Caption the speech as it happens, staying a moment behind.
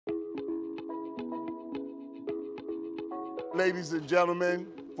Ladies and gentlemen,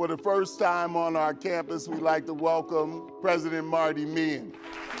 for the first time on our campus, we'd like to welcome President Marty Meehan.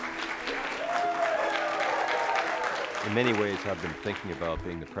 In many ways, I've been thinking about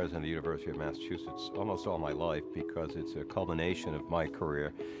being the president of the University of Massachusetts almost all my life because it's a culmination of my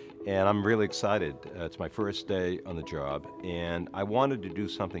career. And I'm really excited. It's my first day on the job, and I wanted to do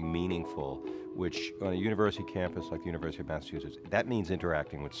something meaningful, which on a university campus like the University of Massachusetts, that means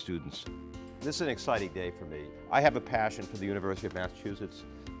interacting with students. This is an exciting day for me. I have a passion for the University of Massachusetts,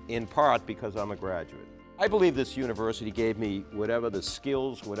 in part because I'm a graduate. I believe this university gave me whatever the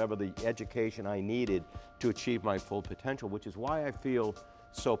skills, whatever the education I needed to achieve my full potential, which is why I feel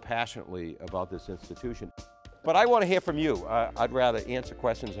so passionately about this institution. But I want to hear from you. I'd rather answer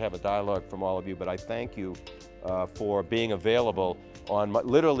questions and have a dialogue from all of you, but I thank you for being available on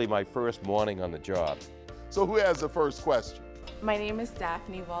literally my first morning on the job. So who has the first question? My name is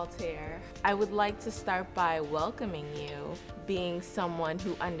Daphne Voltaire. I would like to start by welcoming you, being someone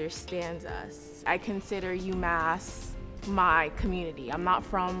who understands us. I consider UMass my community. I'm not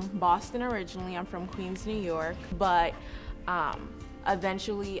from Boston originally, I'm from Queens, New York, but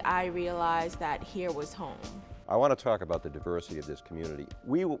eventually I realized that here was home. I want to talk about the diversity of this community.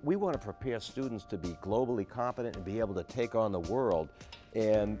 We want to prepare students to be globally competent and be able to take on the world.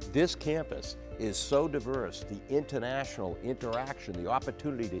 And this campus is so diverse, the international interaction, the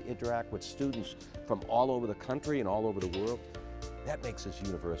opportunity to interact with students from all over the country and all over the world, that makes this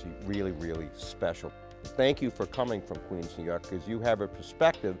university really, really special. Thank you for coming from Queens, New York, because you have a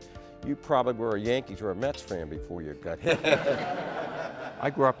perspective. You probably were a Yankees or a Mets fan before you got here. I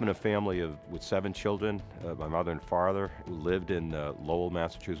grew up in a family with 7 children. My mother and father who lived in Lowell,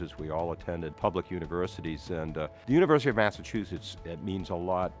 Massachusetts. We all attended public universities, and the University of Massachusetts, it means a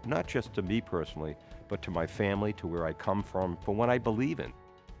lot, not just to me personally, but to my family, to where I come from, for what I believe in.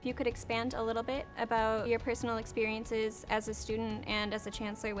 If you could expand a little bit about your personal experiences as a student and as a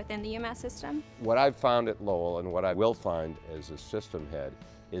chancellor within the UMass system. What I've found at Lowell, and what I will find as a system head,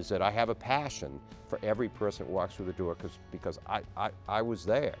 is that I have a passion for every person that walks through the door because I was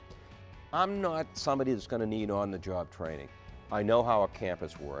there. I'm not somebody that's going to need on-the-job training. I know how a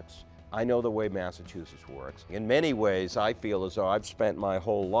campus works. I know the way Massachusetts works. In many ways, I feel as though I've spent my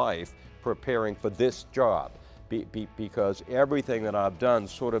whole life preparing for this job because everything that I've done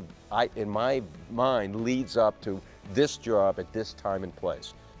sort of, in my mind, leads up to this job at this time and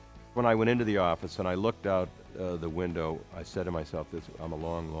place. When I went into the office and I looked out the window, I said to myself, I'm a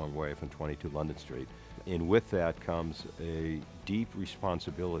long, long way from 22 London Street. And with that comes a deep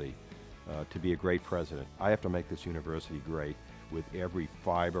responsibility to be a great president. I have to make this university great with every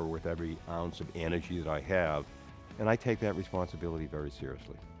fiber, with every ounce of energy that I have, and I take that responsibility very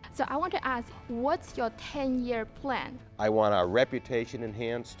seriously. So I want to ask, what's your 10-year plan? I want our reputation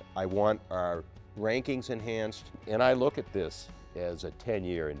enhanced, I want our rankings enhanced, and I look at this as a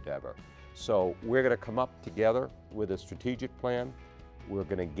 10-year endeavor. So we're going to come up together with a strategic plan. We're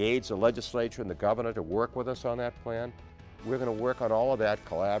going to engage the legislature and the governor to work with us on that plan. We're going to work on all of that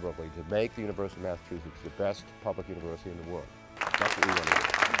collaboratively to make the University of Massachusetts the best public university in the world. That's what we want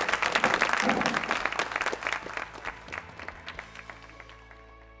to do.